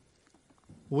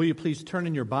Will you please turn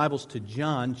in your Bibles to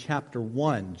John chapter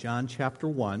 1? John chapter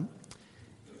 1.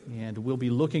 And we'll be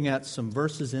looking at some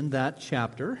verses in that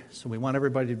chapter. So we want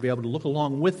everybody to be able to look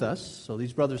along with us. So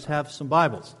these brothers have some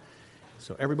Bibles.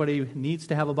 So everybody needs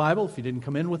to have a Bible. If you didn't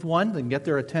come in with one, then get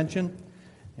their attention.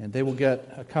 And they will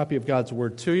get a copy of God's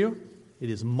Word to you. It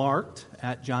is marked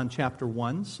at John chapter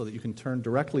 1 so that you can turn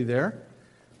directly there.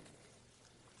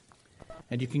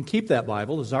 And you can keep that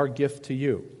Bible as our gift to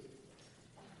you.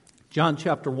 John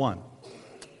chapter 1.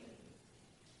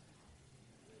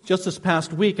 Just this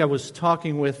past week, I was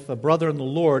talking with a brother in the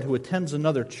Lord who attends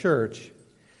another church.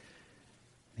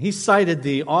 He cited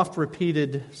the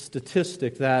oft-repeated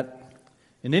statistic that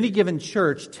in any given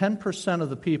church, 10% of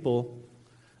the people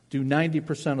do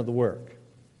 90% of the work.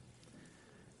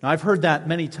 Now, I've heard that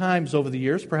many times over the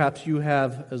years. Perhaps you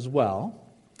have as well.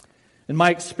 And my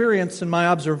experience and my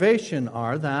observation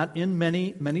are that in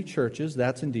many, many churches,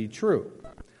 that's indeed true.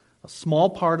 A small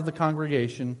part of the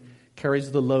congregation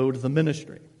carries the load of the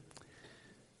ministry.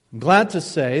 I'm glad to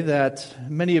say that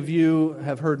many of you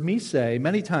have heard me say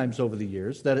many times over the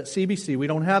years that at CBC we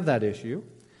don't have that issue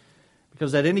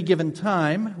because at any given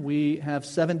time we have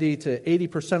 70 to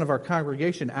 80% of our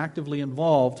congregation actively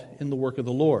involved in the work of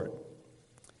the Lord.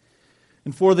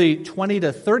 And for the 20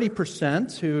 to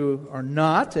 30% who are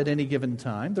not at any given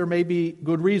time, there may be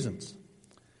good reasons.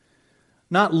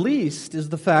 Not least is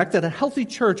the fact that a healthy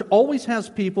church always has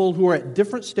people who are at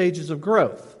different stages of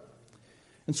growth.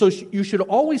 And so you should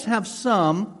always have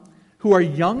some who are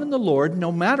young in the Lord,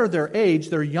 no matter their age,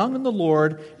 they're young in the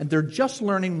Lord, and they're just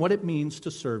learning what it means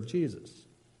to serve Jesus.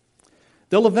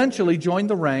 They'll eventually join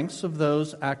the ranks of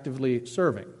those actively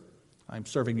serving. I'm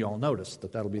serving you all notice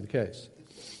that that'll be the case.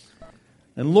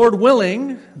 And Lord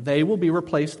willing, they will be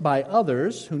replaced by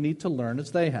others who need to learn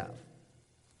as they have.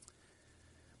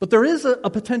 But there is a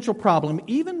potential problem,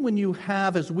 even when you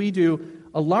have, as we do,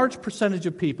 a large percentage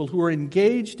of people who are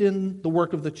engaged in the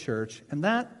work of the church, and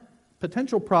that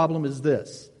potential problem is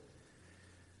this.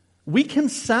 We can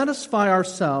satisfy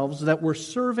ourselves that we're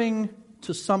serving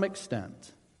to some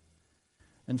extent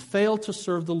and fail to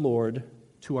serve the Lord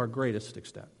to our greatest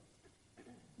extent.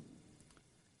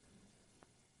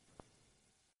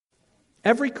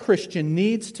 Every Christian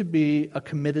needs to be a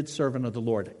committed servant of the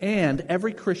Lord, and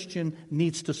every Christian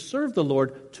needs to serve the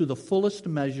Lord to the fullest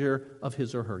measure of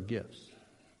his or her gifts.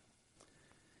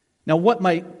 Now, what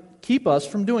might keep us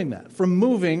from doing that, from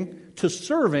moving to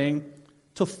serving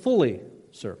to fully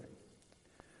serving?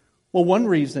 Well, one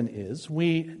reason is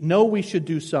we know we should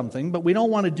do something, but we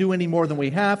don't want to do any more than we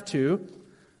have to,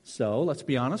 so let's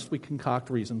be honest, we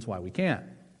concoct reasons why we can't.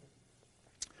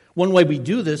 One way we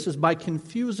do this is by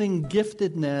confusing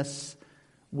giftedness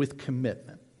with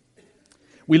commitment.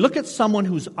 We look at someone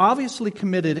who's obviously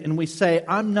committed and we say,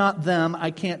 I'm not them,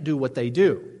 I can't do what they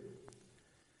do.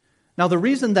 Now, the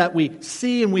reason that we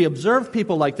see and we observe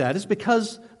people like that is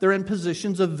because they're in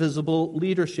positions of visible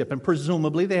leadership, and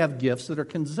presumably they have gifts that are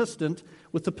consistent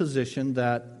with the position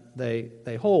that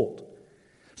they hold.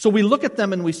 So we look at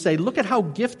them and we say, look at how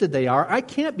gifted they are, I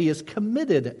can't be as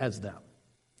committed as them.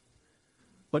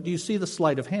 But do you see the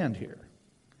sleight of hand here?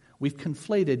 We've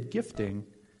conflated gifting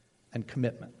and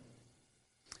commitment.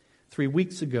 3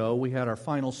 weeks ago, we had our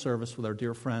final service with our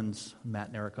dear friends, Matt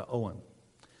and Erica Owen.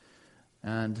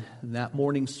 And in that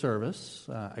morning service,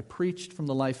 I preached from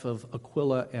the life of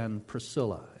Aquila and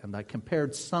Priscilla. And I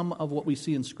compared some of what we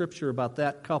see in Scripture about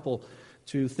that couple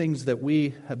to things that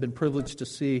we have been privileged to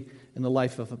see in the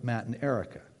life of Matt and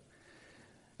Erica.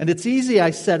 And it's easy,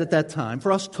 I said at that time,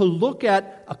 for us to look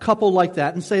at a couple like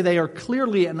that and say they are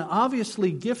clearly and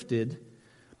obviously gifted,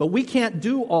 but we can't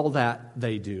do all that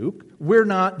they do. We're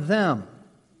not them.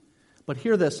 But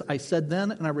hear this, I said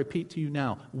then and I repeat to you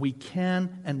now, we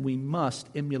can and we must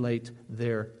emulate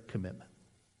their commitment.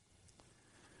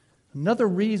 Another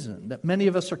reason that many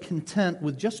of us are content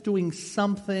with just doing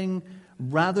something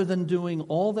rather than doing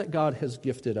all that God has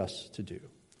gifted us to do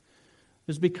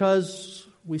is because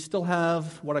we still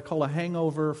have what I call a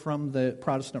hangover from the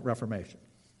Protestant Reformation.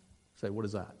 Say, what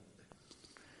is that?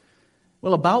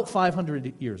 Well, about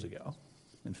 500 years ago,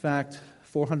 in fact,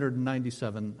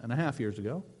 497 and a half years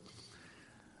ago,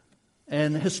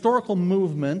 an historical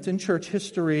movement in church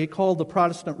history called the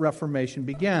Protestant Reformation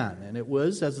began. And it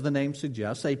was, as the name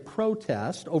suggests, a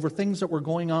protest over things that were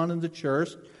going on in the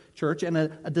church and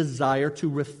a desire to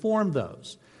reform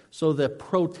those. So the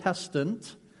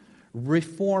Protestant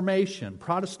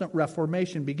Protestant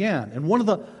Reformation began. And one of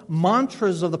the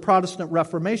mantras of the Protestant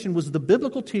Reformation was the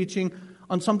biblical teaching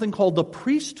on something called the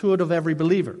priesthood of every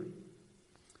believer.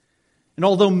 And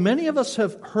although many of us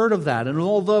have heard of that, and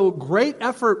although great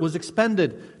effort was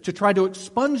expended to try to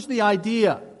expunge the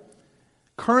idea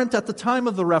current at the time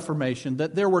of the Reformation,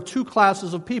 that there were two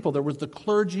classes of people. There was the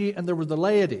clergy and there was the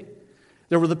laity.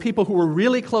 There were the people who were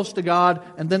really close to God,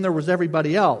 and then there was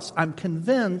everybody else. I'm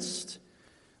convinced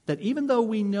that even though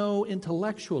we know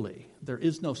intellectually there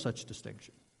is no such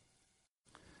distinction,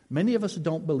 many of us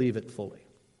don't believe it fully.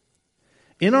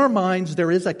 In our minds,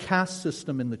 there is a caste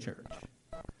system in the church.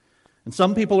 And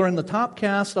some people are in the top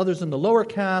caste, others in the lower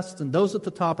caste, and those at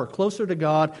the top are closer to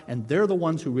God, and they're the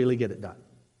ones who really get it done.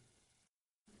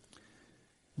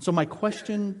 And so my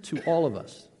question to all of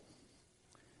us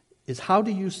is, how do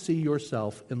you see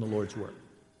yourself in the Lord's work?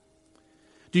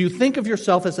 Do you think of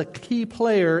yourself as a key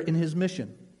player in His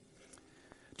mission?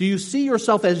 Do you see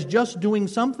yourself as just doing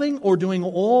something or doing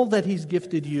all that He's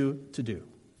gifted you to do?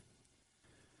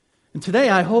 And today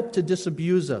I hope to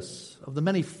disabuse us of the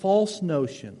many false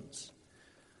notions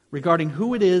regarding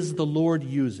who it is the Lord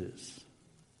uses,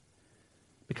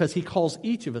 because He calls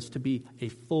each of us to be a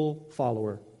full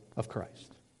follower of Christ.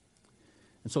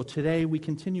 And so today we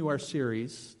continue our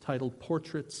series titled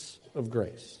Portraits of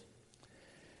Grace.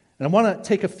 And I want to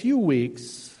take a few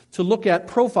weeks to look at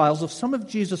profiles of some of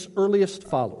Jesus' earliest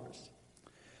followers.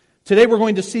 Today we're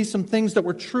going to see some things that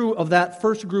were true of that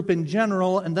first group in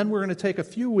general, and then we're going to take a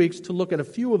few weeks to look at a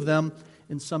few of them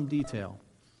in some detail.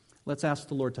 Let's ask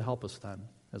the Lord to help us then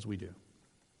as we do.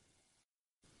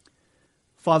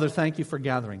 Father, thank you for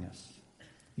gathering us.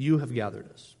 You have gathered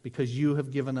us because you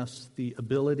have given us the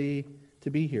ability to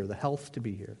be here, the health to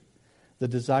be here, the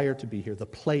desire to be here, the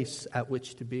place at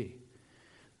which to be.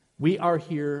 We are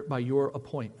here by your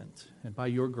appointment and by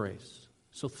your grace.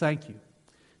 So thank you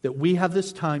that we have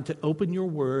this time to open your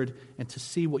word and to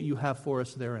see what you have for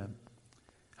us therein.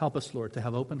 Help us, Lord, to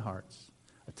have open hearts,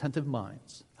 attentive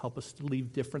minds. Help us to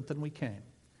leave different than we came.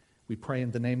 We pray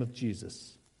in the name of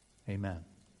Jesus. Amen.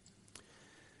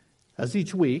 As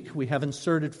each week, we have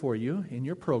inserted for you in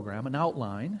your program an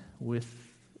outline with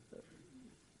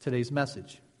today's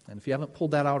message. And if you haven't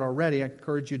pulled that out already, I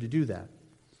encourage you to do that.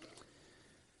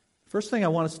 First thing I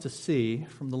want us to see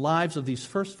from the lives of these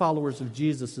first followers of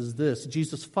Jesus is this: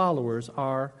 Jesus' followers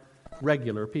are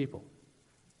regular people.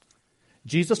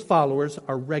 Jesus' followers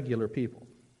are regular people.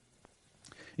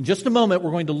 In just a moment,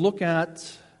 we're going to look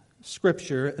at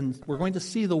Scripture, and we're going to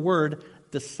see the word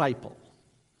disciple.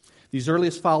 These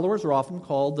earliest followers are often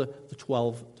called the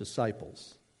 12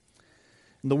 disciples.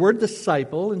 And the word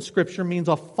disciple in Scripture means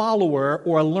a follower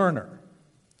or a learner.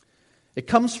 It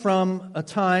comes from a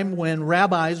time when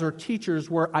rabbis or teachers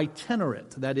were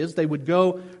itinerant. That is, they would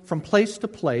go from place to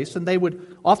place, and they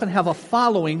would often have a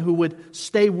following who would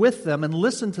stay with them and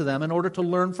listen to them in order to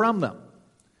learn from them.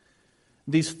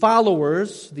 These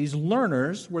followers, these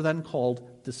learners, were then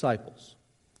called disciples.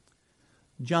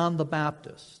 John the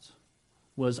Baptist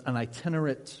was an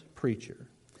itinerant preacher,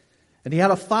 and he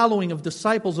had a following of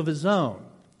disciples of his own.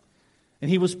 And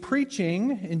he was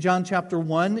preaching in John chapter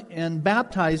 1 and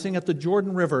baptizing at the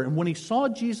Jordan River. And when he saw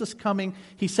Jesus coming,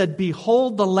 he said,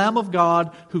 "Behold the Lamb of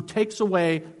God who takes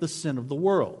away the sin of the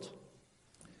world."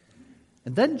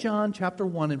 And then John chapter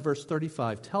 1 and verse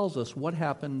 35 tells us what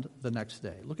happened the next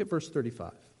day. Look at verse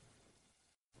 35.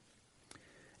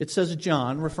 It says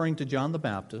John, referring to John the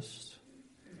Baptist,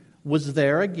 was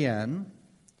there again,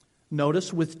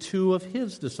 notice, with two of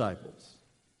his disciples.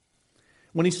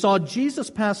 When he saw Jesus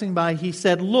passing by, he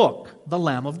said, "Look, the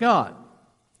Lamb of God."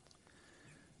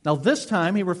 Now this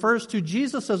time he refers to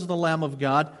Jesus as the Lamb of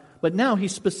God, but now he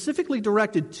specifically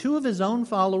directed two of his own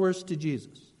followers to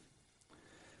Jesus.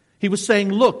 He was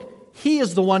saying, "Look, he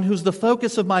is the one who's the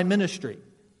focus of my ministry,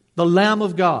 the Lamb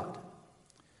of God."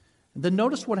 And then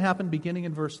notice what happened beginning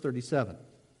in verse 37.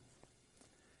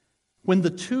 When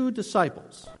the two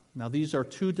disciples, now these are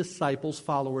two disciples,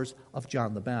 followers of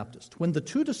John the Baptist. When the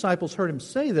two disciples heard him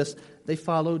say this, they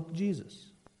followed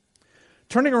Jesus.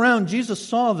 Turning around, Jesus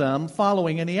saw them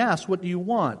following, and he asked, "What do you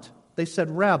want?" They said,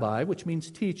 "Rabbi," which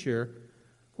means teacher,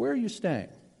 "where are you staying?"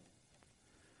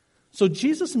 So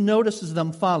Jesus notices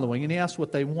them following, and he asks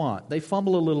what they want. They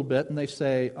fumble a little bit, and they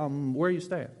say, "Where are you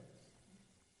staying?"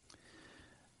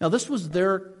 Now this was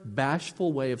their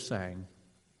bashful way of saying,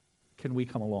 "Can we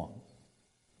come along?"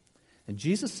 And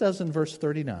Jesus says in verse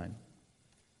 39,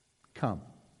 "Come,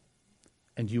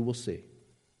 and you will see."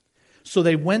 So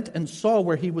they went and saw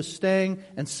where he was staying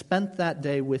and spent that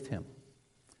day with him.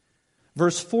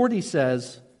 Verse 40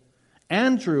 says,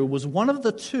 Andrew was one of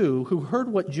the two who heard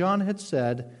what John had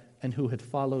said and who had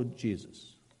followed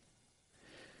Jesus.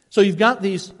 So you've got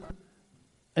these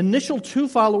initial two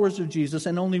followers of Jesus,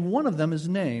 and only one of them is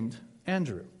named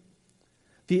Andrew.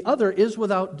 The other is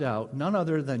without doubt none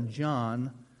other than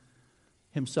John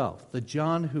himself, the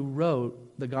John who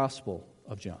wrote the Gospel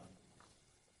of John.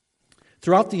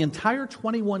 Throughout the entire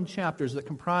 21 chapters that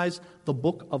comprise the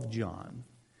book of John,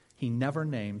 he never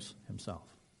names himself.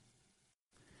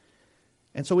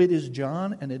 And so it is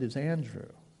John and it is Andrew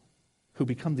who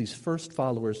become these first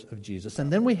followers of Jesus.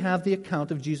 And then we have the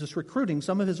account of Jesus recruiting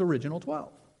some of his original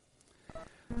 12.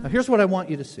 Now here's what I want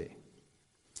you to see.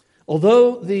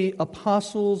 Although the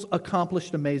apostles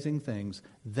accomplished amazing things,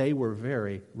 they were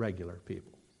very regular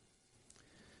people.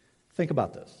 Think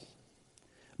about this.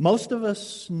 Most of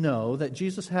us know that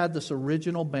Jesus had this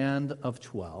original band of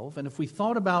 12, and if we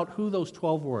thought about who those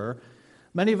 12 were,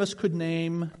 many of us could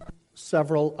name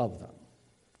several of them.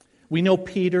 We know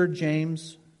Peter,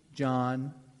 James,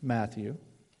 John, Matthew.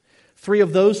 3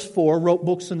 of those 4 wrote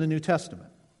books in the New Testament.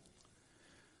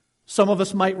 Some of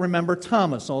us might remember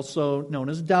Thomas, also known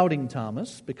as Doubting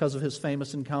Thomas, because of his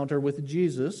famous encounter with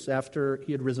Jesus after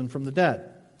he had risen from the dead.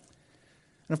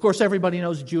 And of course, everybody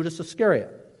knows Judas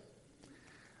Iscariot.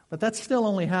 But that's still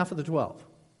only half of the 12.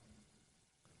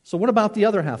 So what about the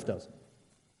other half dozen?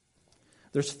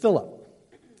 There's Philip.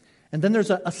 And then there's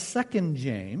a second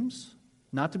James,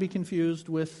 not to be confused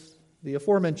with the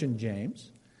aforementioned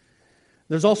James.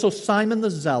 There's also Simon the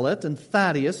Zealot and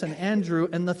Thaddeus and Andrew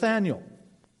and Nathaniel.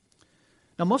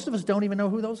 Now, most of us don't even know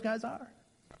who those guys are.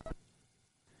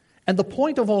 And the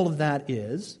point of all of that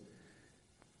is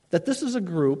that this is a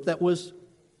group that was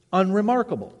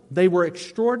unremarkable. They were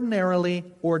extraordinarily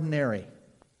ordinary.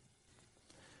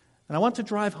 And I want to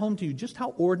drive home to you just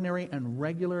how ordinary and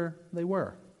regular they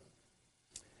were.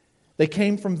 They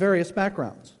came from various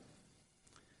backgrounds.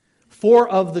 4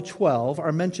 of the 12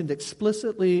 are mentioned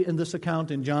explicitly in this account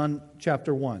in John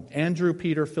chapter 1. Andrew,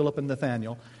 Peter, Philip, and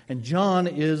Nathaniel. And John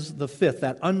is the 5th,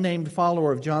 that unnamed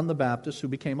follower of John the Baptist who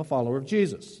became a follower of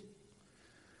Jesus.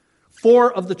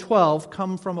 4 of the 12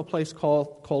 come from a place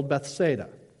called Bethsaida,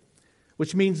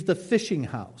 which means the fishing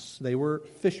house. They were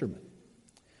fishermen.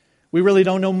 We really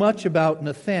don't know much about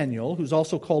Nathaniel, who's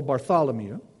also called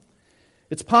Bartholomew.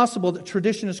 It's possible that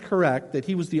tradition is correct, that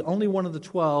he was the only one of the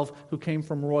 12 who came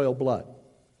from royal blood.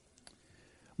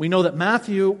 We know that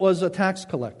Matthew was a tax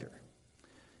collector.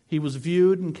 He was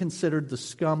viewed and considered the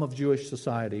scum of Jewish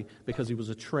society because he was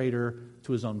a traitor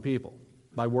to his own people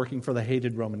by working for the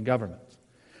hated Roman government.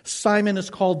 Simon is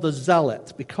called the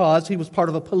Zealot because he was part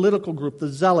of a political group, the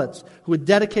Zealots, who had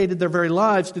dedicated their very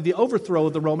lives to the overthrow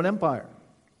of the Roman Empire.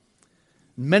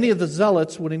 Many of the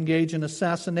Zealots would engage in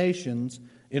assassinations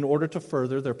in order to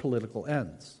further their political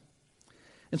ends.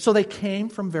 And so they came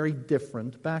from very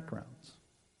different backgrounds.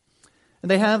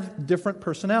 And they have different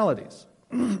personalities.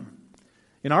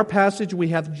 In our passage, we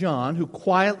have John, who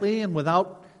quietly and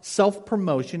without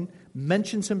self-promotion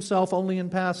mentions himself only in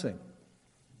passing.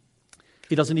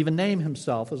 He doesn't even name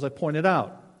himself, as I pointed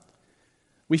out.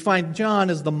 We find John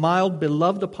as the mild,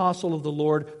 beloved apostle of the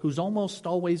Lord who's almost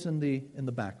always in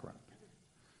the background.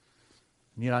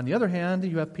 And yet, on the other hand,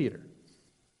 you have Peter.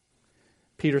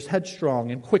 Peter's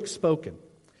headstrong and quick-spoken.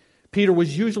 Peter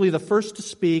was usually the first to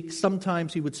speak.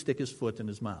 Sometimes he would stick his foot in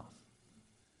his mouth.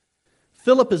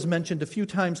 Philip is mentioned a few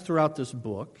times throughout this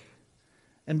book,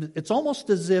 and it's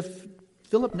almost as if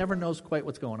Philip never knows quite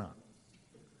what's going on.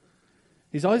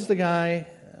 He's always the guy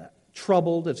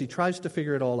troubled as he tries to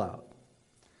figure it all out.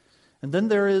 And then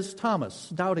there is Thomas,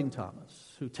 Doubting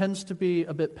Thomas, who tends to be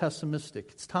a bit pessimistic.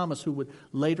 It's Thomas who would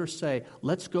later say,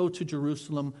 let's go to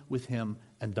Jerusalem with him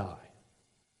and die.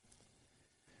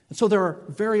 And so there are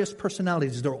various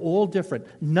personalities. They're all different.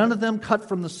 None of them cut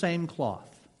from the same cloth.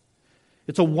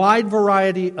 It's a wide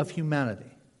variety of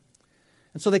humanity.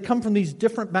 And so they come from these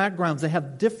different backgrounds. They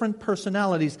have different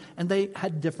personalities, and they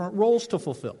had different roles to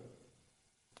fulfill.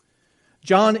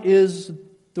 John is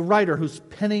the writer who's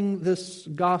penning this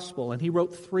gospel, and he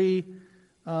wrote 3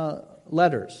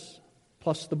 letters,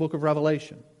 plus the book of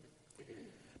Revelation.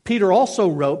 Peter also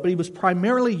wrote, but he was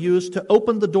primarily used to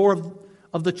open the door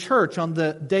of the church on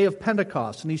the day of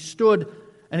Pentecost. And he stood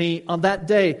and he, on that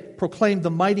day, proclaimed the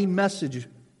mighty message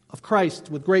of Christ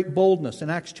with great boldness in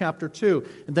Acts chapter 2.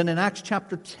 And then in Acts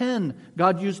chapter 10,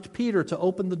 God used Peter to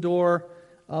open the door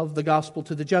of the gospel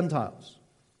to the Gentiles.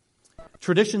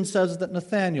 Tradition says that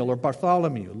Nathaniel or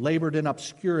Bartholomew labored in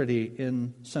obscurity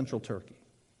in central Turkey.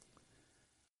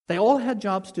 They all had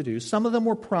jobs to do. Some of them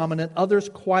were prominent. Others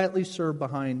quietly served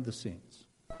behind the scenes.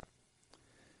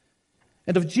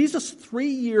 And of Jesus'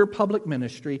 3-year public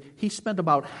ministry, he spent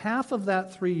about half of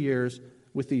that 3 years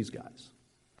with these guys.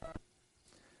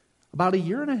 About 1.5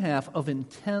 years of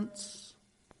intense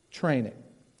training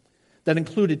that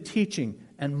included teaching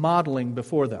and modeling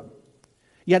before them.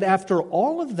 Yet after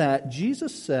all of that,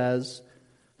 Jesus says,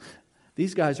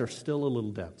 these guys are still a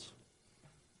little dense.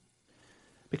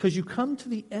 Because you come to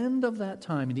the end of that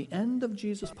time, the end of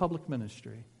Jesus' public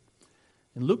ministry,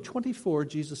 In Luke 24,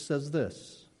 Jesus says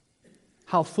this,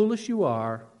 "How foolish you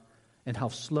are, and how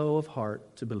slow of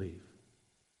heart to believe."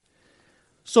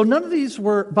 So none of these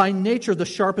were by nature the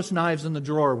sharpest knives in the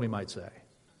drawer, we might say.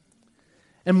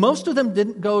 And most of them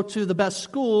didn't go to the best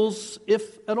schools,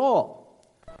 if at all.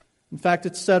 In fact,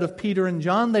 it's said of Peter and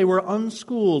John, they were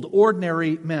unschooled,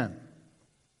 ordinary men.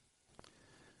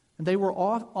 And they were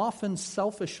often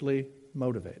selfishly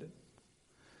motivated.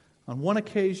 On one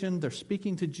occasion, they're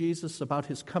speaking to Jesus about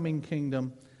his coming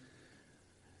kingdom.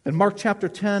 In Mark chapter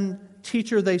 10,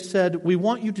 "Teacher," they said, "we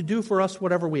want you to do for us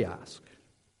whatever we ask."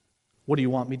 "What do you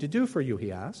want me to do for you?"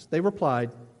 he asked. They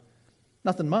replied,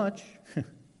 "Nothing much.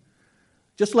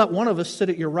 Just let one of us sit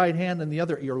at your right hand and the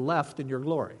other at your left in your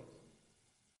glory."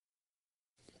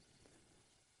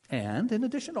 And in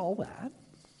addition to all that,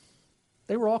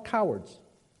 they were all cowards.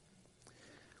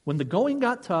 When the going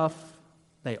got tough,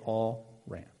 they all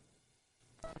ran.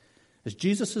 As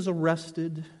Jesus is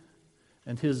arrested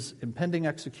and his impending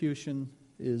execution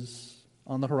is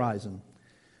on the horizon,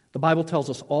 the Bible tells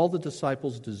us all the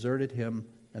disciples deserted him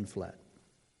and fled.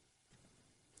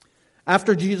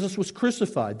 After Jesus was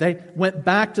crucified, they went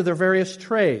back to their various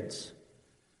trades,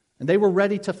 and they were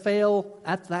ready to fail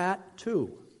at that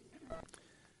too.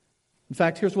 In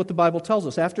fact, here's what the Bible tells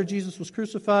us. After Jesus was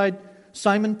crucified,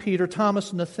 Simon Peter,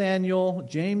 Thomas, Nathanael,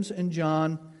 James, and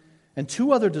John, and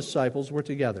 2 other disciples were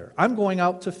together. "I'm going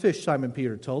out to fish," Simon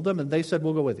Peter told them, and they said,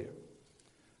 "We'll go with you."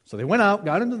 So they went out,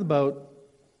 got into the boat,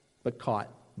 but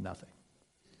caught nothing.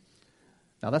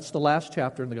 Now that's the last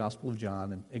chapter in the Gospel of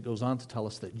John, and it goes on to tell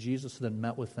us that Jesus then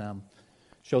met with them,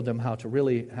 showed them how to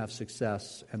really have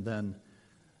success, and then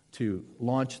to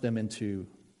launch them into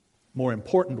more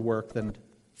important work than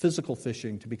physical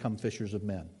fishing, to become fishers of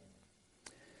men.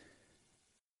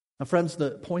 Now, friends,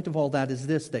 the point of all that is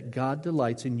this, that God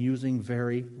delights in using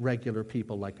very regular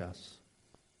people like us,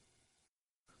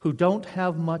 who don't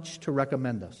have much to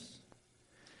recommend us.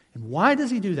 And why does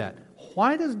he do that?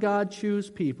 Why does God choose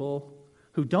people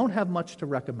who don't have much to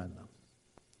recommend them?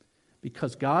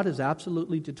 Because God is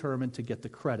absolutely determined to get the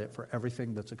credit for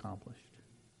everything that's accomplished.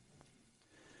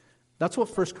 That's what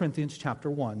 1 Corinthians chapter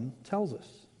 1 tells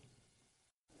us.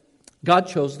 God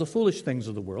chose the foolish things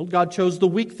of the world. God chose the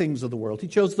weak things of the world. He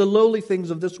chose the lowly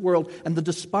things of this world and the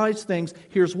despised things.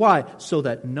 Here's why: so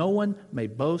that no one may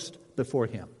boast before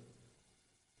him.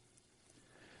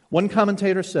 One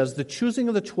commentator says the choosing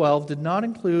of the 12 did not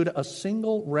include a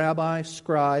single rabbi,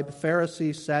 scribe,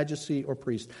 Pharisee, Sadducee, or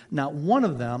priest. Not one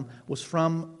of them was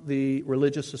from the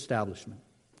religious establishment.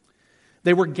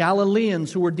 They were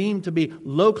Galileans who were deemed to be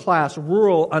low-class,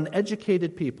 rural,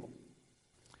 uneducated people.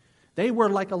 They were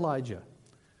like Elijah.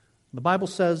 The Bible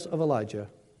says of Elijah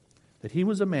that he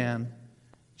was a man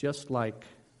just like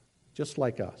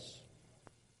us.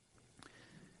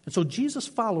 And so Jesus'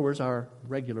 followers are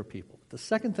regular people. The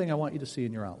second thing I want you to see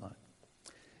in your outline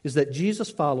is that Jesus'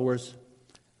 followers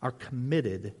are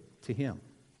committed to him.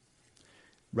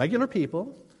 Regular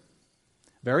people,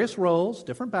 various roles,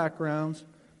 different backgrounds,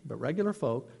 but regular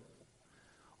folk,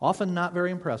 often not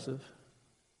very impressive,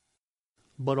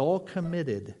 but all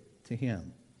committed to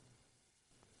him.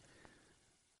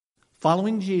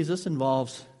 Following Jesus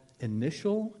involves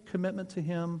initial commitment to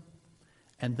him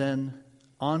and then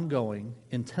ongoing,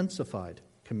 intensified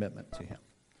commitment to him.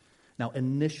 Now,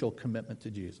 initial commitment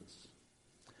to Jesus.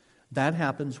 That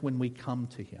happens when we come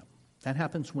to him. That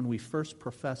happens when we first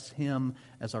profess him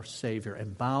as our Savior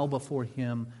and bow before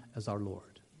him as our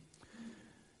Lord.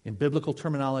 In biblical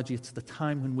terminology, it's the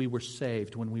time when we were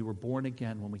saved, when we were born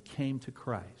again, when we came to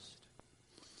Christ.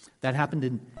 That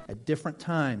happened at different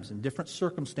times, in different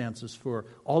circumstances for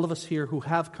all of us here who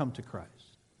have come to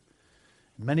Christ.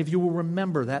 And many of you will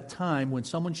remember that time when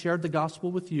someone shared the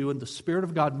gospel with you and the Spirit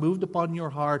of God moved upon your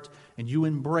heart and you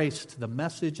embraced the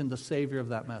message and the Savior of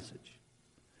that message.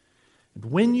 And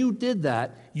when you did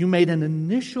that, you made an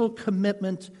initial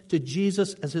commitment to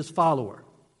Jesus as his follower.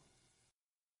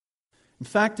 In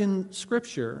fact, in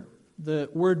Scripture, the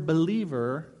word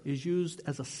believer is used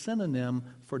as a synonym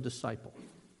for disciple.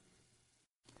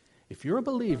 If you're a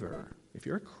believer, if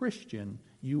you're a Christian,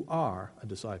 you are a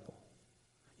disciple.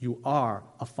 You are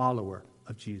a follower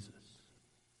of Jesus.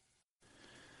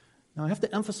 Now, I have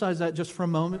to emphasize that just for a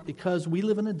moment because we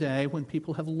live in a day when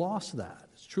people have lost that.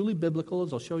 It's truly biblical,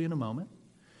 as I'll show you in a moment,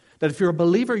 that if you're a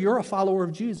believer, you're a follower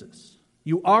of Jesus.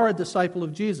 You are a disciple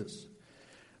of Jesus.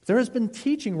 There has been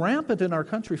teaching rampant in our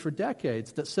country for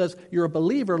decades that says you're a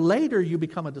believer, later you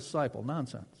become a disciple.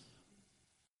 Nonsense.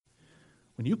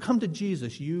 When you come to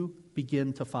Jesus, you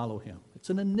begin to follow him. It's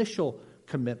an initial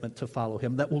commitment to follow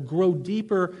him that will grow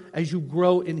deeper as you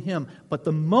grow in him. But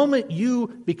the moment you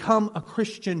become a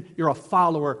Christian, you're a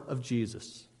follower of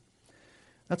Jesus.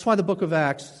 That's why the book of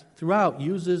Acts throughout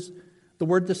uses the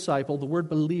word disciple, the word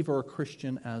believer or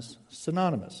Christian as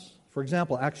synonymous. For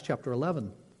example, Acts chapter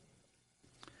 11.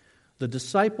 The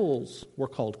disciples were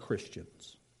called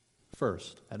Christians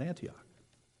first at Antioch.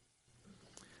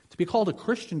 To be called a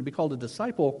Christian, to be called a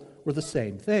disciple, were the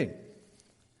same thing.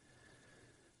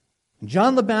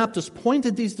 John the Baptist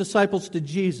pointed these disciples to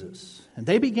Jesus, and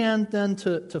they began then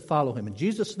to follow him. And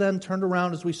Jesus then turned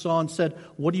around, as we saw, and said,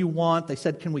 "What do you want?" They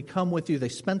said, "Can we come with you?" They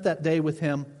spent that day with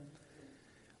him.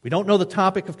 We don't know the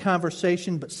topic of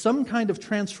conversation, but some kind of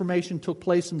transformation took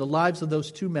place in the lives of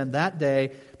those two men that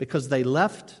day because they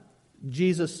left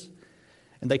Jesus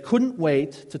and they couldn't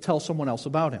wait to tell someone else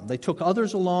about him. They took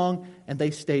others along and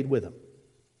they stayed with him.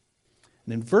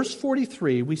 And in verse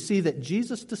 43, we see that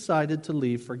Jesus decided to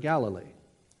leave for Galilee.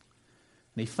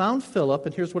 And he found Philip,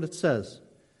 and here's what it says.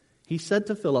 He said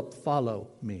to Philip, "Follow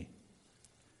me."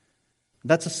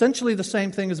 That's essentially the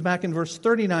same thing as back in verse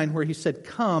 39 where he said,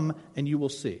 "Come and you will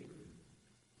see."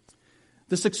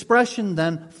 This expression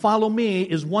then, "follow me,"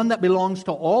 is one that belongs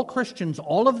to all Christians,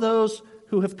 all of those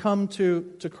who have come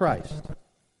to Christ.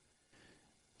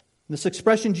 This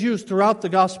expression is used throughout the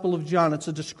Gospel of John. It's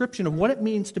a description of what it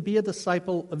means to be a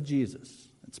disciple of Jesus.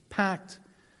 It's packed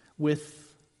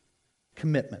with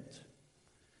commitment.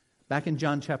 Back in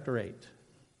John chapter 8,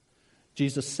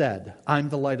 Jesus said, "I'm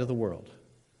the light of the world.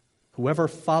 Whoever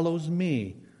follows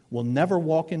me will never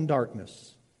walk in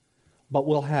darkness, but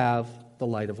will have the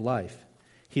light of life."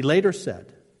 He later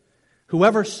said,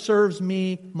 "Whoever serves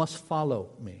me must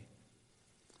follow me."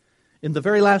 In the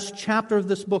very last chapter of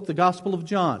this book, the Gospel of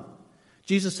John,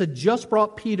 Jesus had just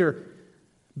brought Peter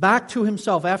back to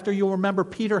himself. After, you'll remember,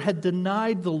 Peter had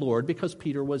denied the Lord because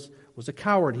Peter was a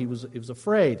coward. He was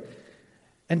afraid.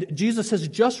 And Jesus has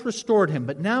just restored him,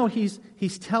 but now he's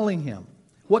telling him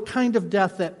what kind of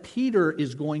death that Peter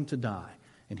is going to die.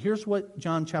 And here's what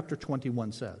John chapter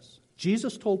 21 says.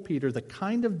 Jesus told Peter the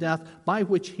kind of death by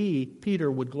which he,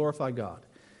 Peter, would glorify God.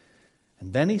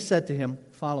 And then he said to him,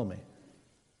 "Follow me."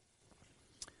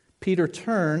 Peter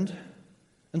turned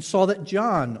and saw that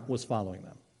John was following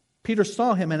them. Peter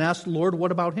saw him and asked, "Lord,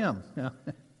 what about him?"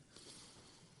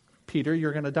 "Peter,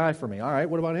 you're going to die for me." "All right,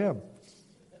 what about him?"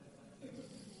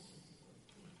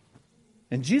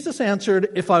 And Jesus answered,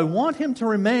 "If I want him to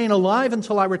remain alive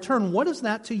until I return, what is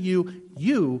that to you?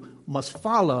 You must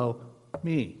follow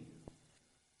me."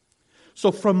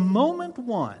 So from moment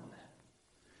one,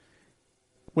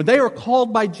 when they are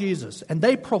called by Jesus and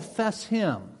they profess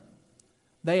him,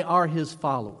 they are his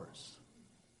followers.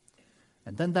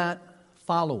 And then that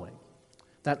following,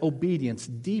 that obedience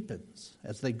deepens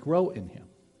as they grow in him.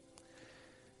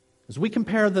 As we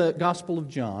compare the Gospel of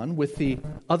John with the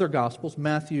other Gospels,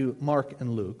 Matthew, Mark,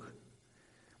 and Luke,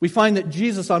 we find that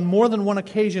Jesus on more than one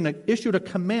occasion issued a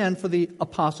command for the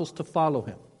apostles to follow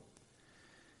him.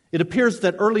 It appears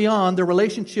that early on, their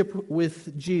relationship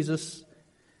with Jesus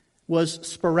was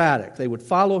sporadic. They would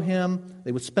follow him,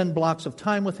 they would spend blocks of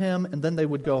time with him, and then they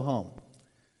would go home.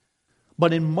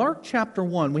 But in Mark chapter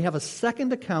 1, we have a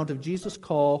second account of Jesus'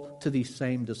 call to these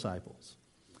same disciples.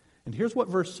 And here's what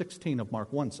verse 16 of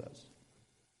Mark 1 says.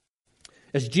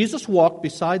 As Jesus walked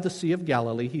beside the Sea of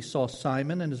Galilee, he saw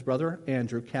Simon and his brother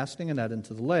Andrew casting a net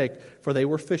into the lake, for they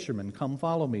were fishermen. "Come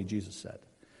follow me," Jesus said,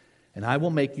 "and I will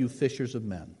make you fishers of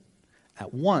men."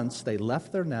 At once they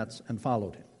left their nets and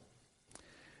followed him.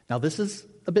 Now this is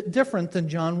a bit different than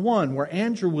John 1, where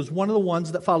Andrew was one of the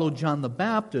ones that followed John the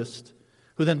Baptist,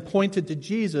 who then pointed to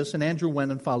Jesus, and Andrew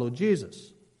went and followed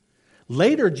Jesus.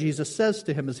 Later, Jesus says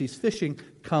to him as he's fishing,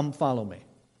 "Come, follow me."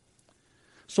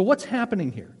 So what's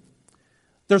happening here?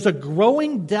 There's a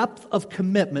growing depth of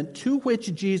commitment to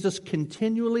which Jesus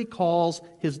continually calls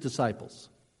his disciples.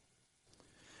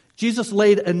 Jesus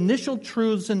laid initial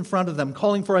truths in front of them,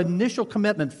 calling for initial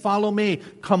commitment. "Follow me,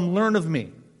 come learn of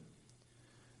me."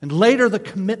 And later the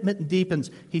commitment deepens.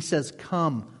 He says,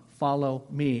 "Come, follow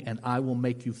me, and I will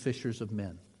make you fishers of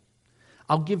men.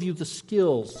 I'll give you the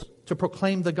skills to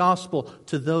proclaim the gospel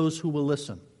to those who will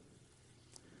listen."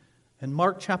 And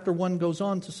Mark chapter 1 goes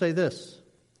on to say this.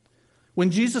 When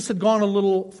Jesus had gone a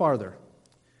little farther,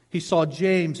 he saw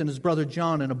James and his brother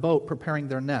John in a boat preparing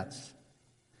their nets.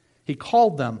 He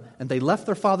called them, and they left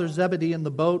their father Zebedee in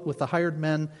the boat with the hired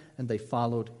men, and they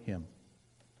followed him.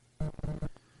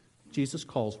 Jesus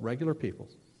calls regular people,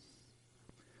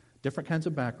 different kinds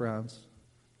of backgrounds,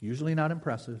 usually not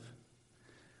impressive.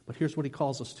 But here's what he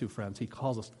calls us to, friends. He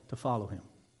calls us to follow him.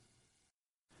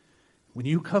 When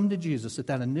you come to Jesus at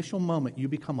that initial moment, you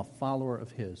become a follower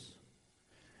of his.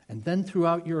 And then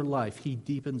throughout your life, he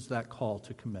deepens that call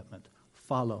to commitment.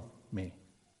 Follow me.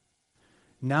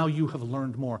 Now you have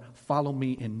learned more. Follow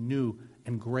me in new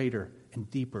and greater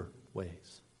and deeper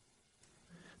ways.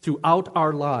 Throughout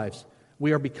our lives,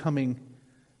 we are becoming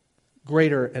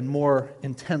greater and more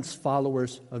intense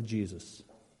followers of Jesus.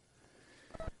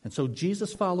 And so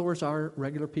Jesus followers are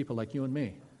regular people like you and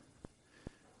me.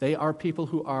 They are people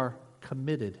who are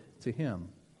committed to him.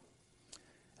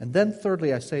 And then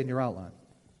thirdly, I say in your outline,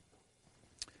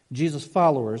 Jesus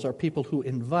followers are people who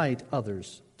invite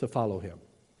others to follow him.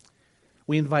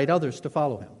 We invite others to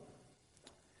follow him.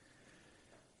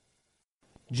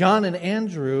 John and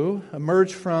Andrew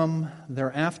emerge from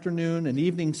their afternoon and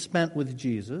evening spent with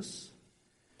Jesus,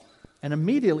 and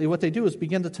immediately what they do is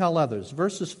begin to tell others.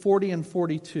 Verses 40 and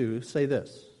 42 say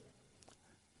this.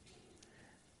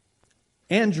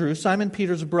 Andrew, Simon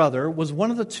Peter's brother, was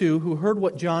one of the two who heard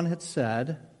what John had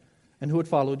said and who had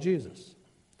followed Jesus.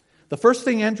 The first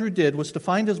thing Andrew did was to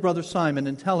find his brother Simon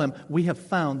and tell him, "We have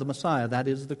found the Messiah, that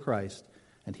is the Christ."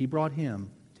 And he brought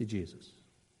him to Jesus.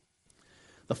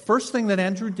 The first thing that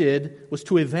Andrew did was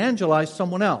to evangelize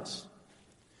someone else.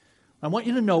 I want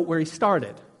you to note where he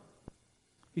started.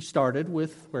 He started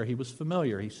with where he was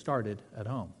familiar. He started at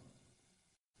home.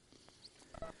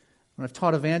 When I've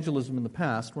taught evangelism in the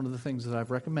past, one of the things that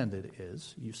I've recommended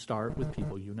is you start with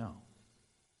people you know.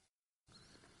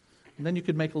 And then you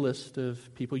could make a list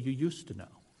of people you used to know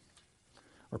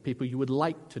or people you would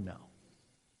like to know.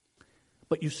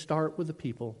 But you start with the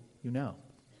people you know.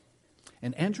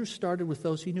 And Andrew started with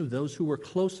those he knew, those who were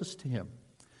closest to him.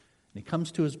 And he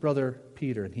comes to his brother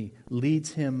Peter and he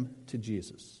leads him to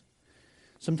Jesus.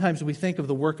 Sometimes we think of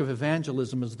the work of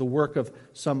evangelism as the work of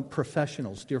some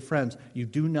professionals. Dear friends, you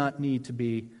do not need to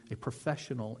be a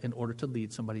professional in order to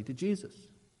lead somebody to Jesus.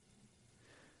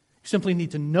 You simply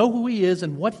need to know who he is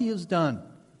and what he has done,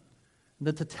 and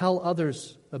then to tell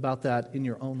others about that in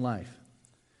your own life.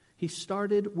 He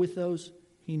started with those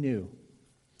he knew.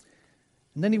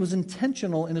 And then he was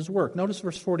intentional in his work. Notice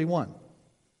verse 41.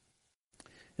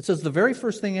 It says the very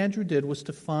first thing Andrew did was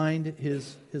to find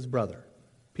his brother,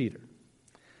 Peter.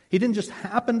 He didn't just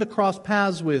happen to cross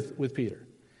paths with Peter.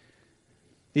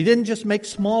 He didn't just make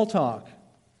small talk.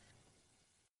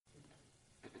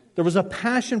 There was a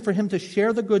passion for him to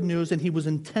share the good news, and he was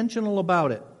intentional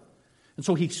about it. And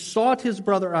so he sought his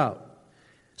brother out,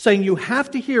 saying, "You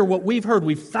have to hear what we've heard.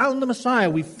 We've found the Messiah.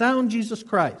 We've found Jesus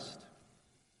Christ."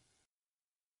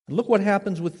 And look what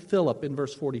happens with Philip in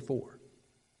verse 44.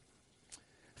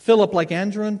 Philip, like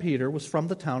Andrew and Peter, was from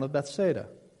the town of Bethsaida.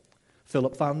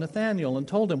 Philip found Nathanael and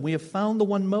told him, "We have found the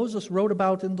one Moses wrote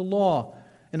about in the law,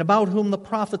 and about whom the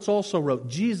prophets also wrote,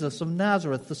 Jesus of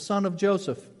Nazareth, the son of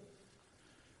Joseph."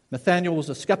 Nathanael was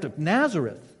a skeptic.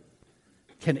 "Nazareth?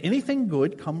 Can anything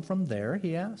good come from there?"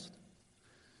 he asked.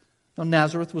 Now,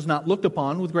 Nazareth was not looked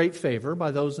upon with great favor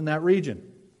by those in that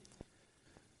region.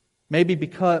 Maybe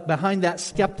because behind that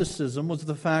skepticism was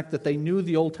the fact that they knew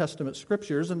the Old Testament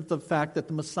Scriptures and the fact that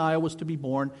the Messiah was to be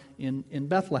born in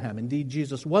Bethlehem. Indeed,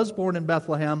 Jesus was born in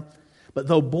Bethlehem, but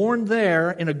though born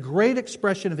there, in a great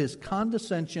expression of his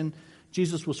condescension,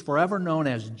 Jesus was forever known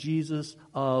as Jesus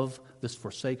of this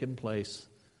forsaken place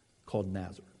called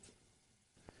Nazareth.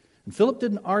 And Philip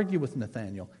didn't argue with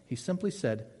Nathanael. He simply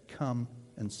said, "Come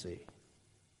and see."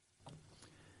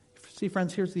 See,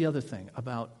 friends, here's the other thing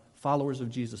about followers of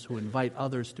Jesus who invite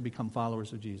others to become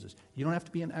followers of Jesus. You don't have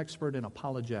to be an expert in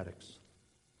apologetics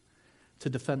to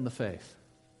defend the faith.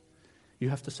 You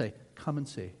have to say, "Come and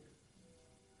see."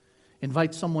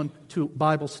 Invite someone to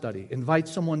Bible study. Invite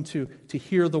someone to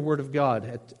hear the Word of God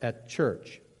at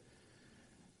church.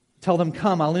 Tell them,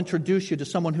 "Come, I'll introduce you to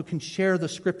someone who can share the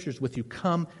Scriptures with you.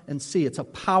 Come and see." It's a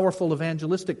powerful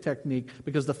evangelistic technique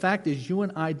because the fact is you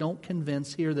and I don't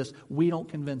convince, hear this, we don't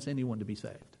convince anyone to be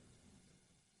saved.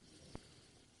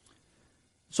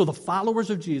 So the followers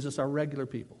of Jesus are regular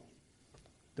people.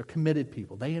 They're committed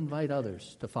people. They invite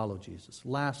others to follow Jesus.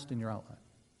 Last in your outline,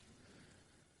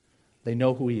 they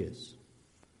know who he is.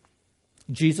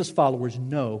 Jesus followers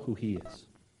know who he is.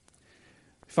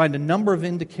 We find a number of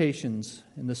indications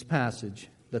in this passage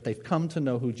that they've come to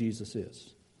know who Jesus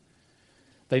is.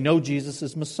 They know Jesus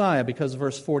is Messiah because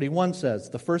verse 41 says,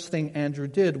 the first thing Andrew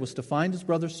did was to find his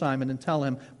brother Simon and tell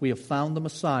him, "We have found the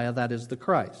Messiah, that is the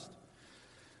Christ."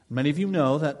 Many of you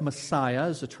know that Messiah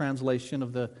is a translation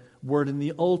of the word in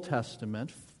the Old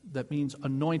Testament that means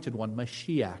anointed one,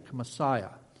 Mashiach, Messiah,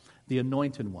 the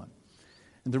anointed one.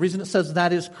 And the reason it says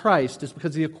that is Christ is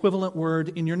because the equivalent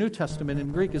word in your New Testament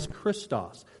in Greek is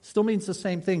Christos. Still means the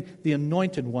same thing, the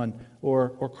anointed one or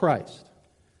Christ.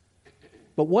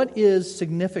 But what is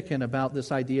significant about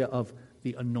this idea of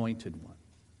the anointed one?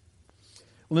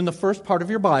 Well, in the first part of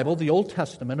your Bible, the Old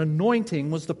Testament,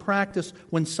 anointing was the practice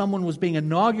when someone was being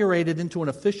inaugurated into an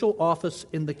official office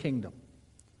in the kingdom.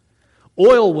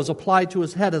 Oil was applied to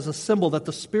his head as a symbol that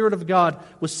the Spirit of God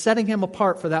was setting him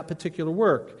apart for that particular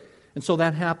work. And so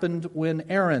that happened when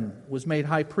Aaron was made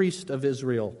high priest of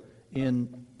Israel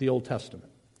in the Old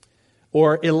Testament.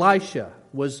 Or Elisha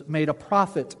was made a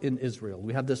prophet in Israel.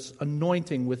 We have this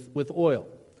anointing with oil.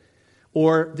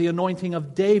 Or the anointing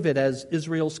of David as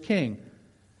Israel's king.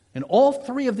 And all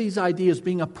three of these ideas,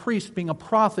 being a priest, being a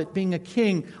prophet, being a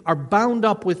king, are bound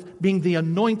up with being the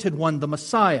anointed one, the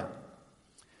Messiah.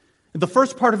 And the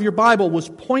first part of your Bible was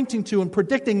pointing to and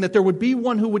predicting that there would be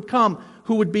one who would come,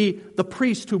 who would be the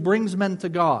priest who brings men to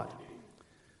God,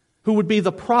 who would be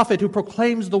the prophet who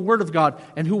proclaims the word of God,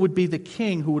 and who would be the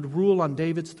king who would rule on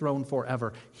David's throne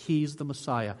forever. He's the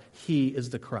Messiah. He is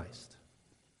the Christ.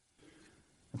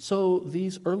 And so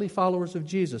these early followers of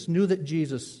Jesus knew that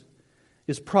Jesus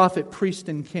is prophet, priest,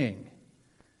 and king.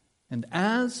 And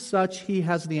as such, he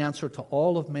has the answer to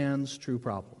all of man's true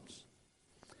problems.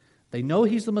 They know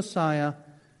he's the Messiah,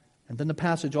 and then the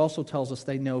passage also tells us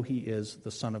they know he is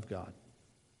the Son of God.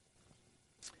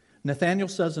 Nathanael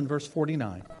says in verse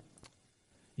 49,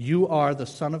 "You are the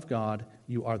Son of God,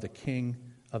 you are the King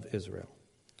of Israel."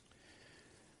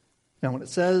 Now when it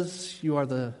says you are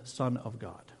the Son of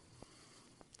God,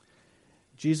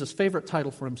 Jesus' favorite title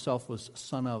for himself was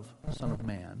Son of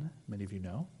Man, many of you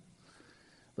know.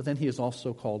 But then he is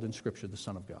also called in Scripture the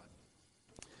Son of God.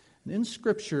 And in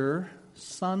Scripture,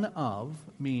 son of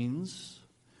means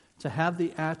to have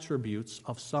the attributes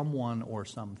of someone or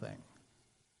something.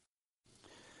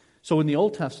 So in the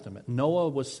Old Testament, Noah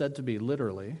was said to be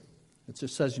literally, it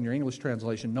just says in your English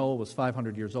translation, Noah was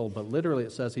 500 years old, but literally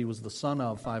it says he was the son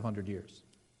of 500 years.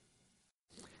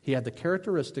 He had the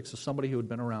characteristics of somebody who had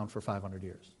been around for 500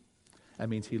 years. That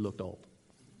means he looked old.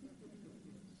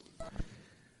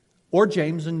 Or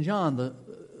James and John, the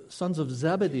sons of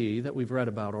Zebedee that we've read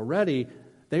about already,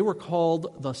 they were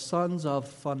called the sons of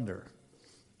thunder.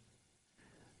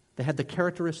 They had the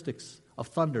characteristics of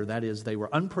thunder. That is, they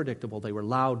were unpredictable, they were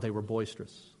loud, they were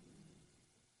boisterous.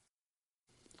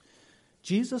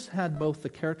 Jesus had both the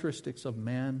characteristics of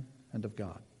man and of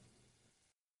God.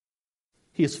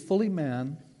 He is fully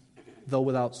man, though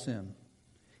without sin.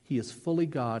 He is fully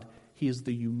God. He is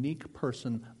the unique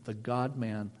person, the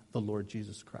God-man, the Lord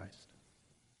Jesus Christ.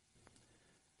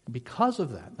 And because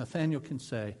of that, Nathanael can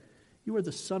say, "You are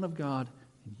the Son of God,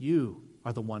 and you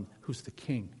are the one who's the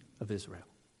King of Israel."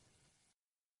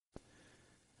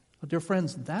 Well, dear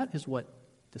friends, that is what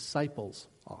disciples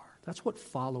are. That's what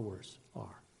followers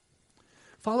are.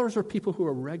 Followers are people who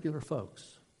are regular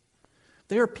folks.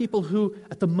 They are people who,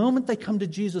 at the moment they come to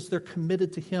Jesus, they're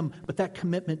committed to Him, but that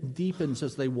commitment deepens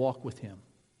as they walk with Him.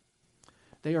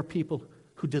 They are people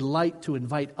who delight to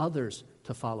invite others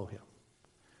to follow Him.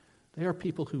 They are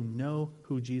people who know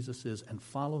who Jesus is and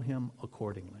follow Him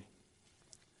accordingly.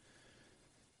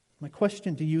 My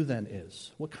question to you then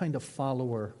is, what kind of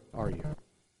follower are you?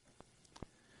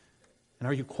 And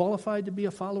are you qualified to be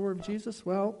a follower of Jesus?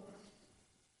 Well,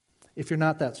 if you're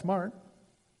not that smart,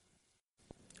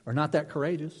 or not that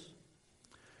courageous,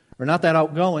 or not that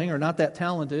outgoing, or not that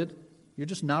talented, you're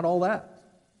just not all that.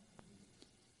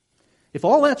 If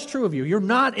all that's true of you, you're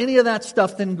not any of that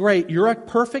stuff, then great. You're a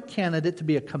perfect candidate to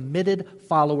be a committed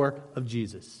follower of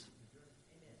Jesus.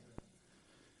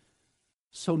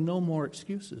 So no more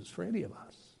excuses for any of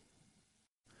us.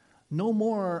 No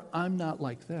more, I'm not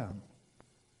like them.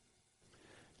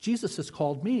 Jesus has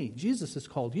called me. Jesus has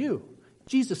called you.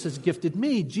 Jesus has gifted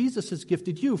me. Jesus has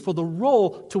gifted you for the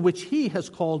role to which He has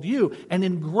called you, and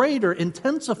in greater,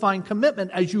 intensifying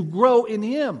commitment as you grow in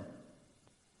Him.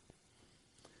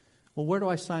 Well, where do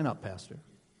I sign up, Pastor?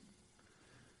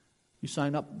 You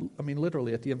sign up,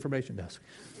 literally at the information desk.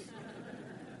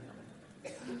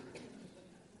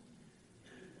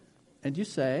 And you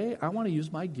say, I want to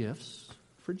use my gifts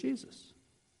for Jesus.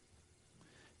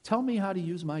 Tell me how to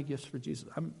use my gifts for Jesus.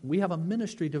 We have a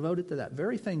ministry devoted to that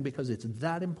very thing because it's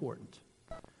that important.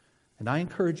 And I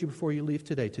encourage you before you leave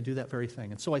today to do that very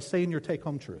thing. And so I say in your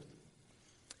take-home truth,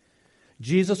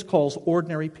 Jesus calls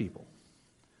ordinary people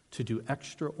to do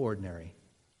extraordinary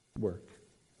work.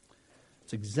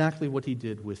 It's exactly what He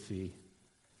did with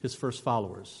His first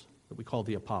followers that we call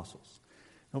the apostles.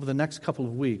 Over the next couple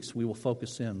of weeks, we will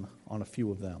focus in on a few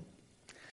of them.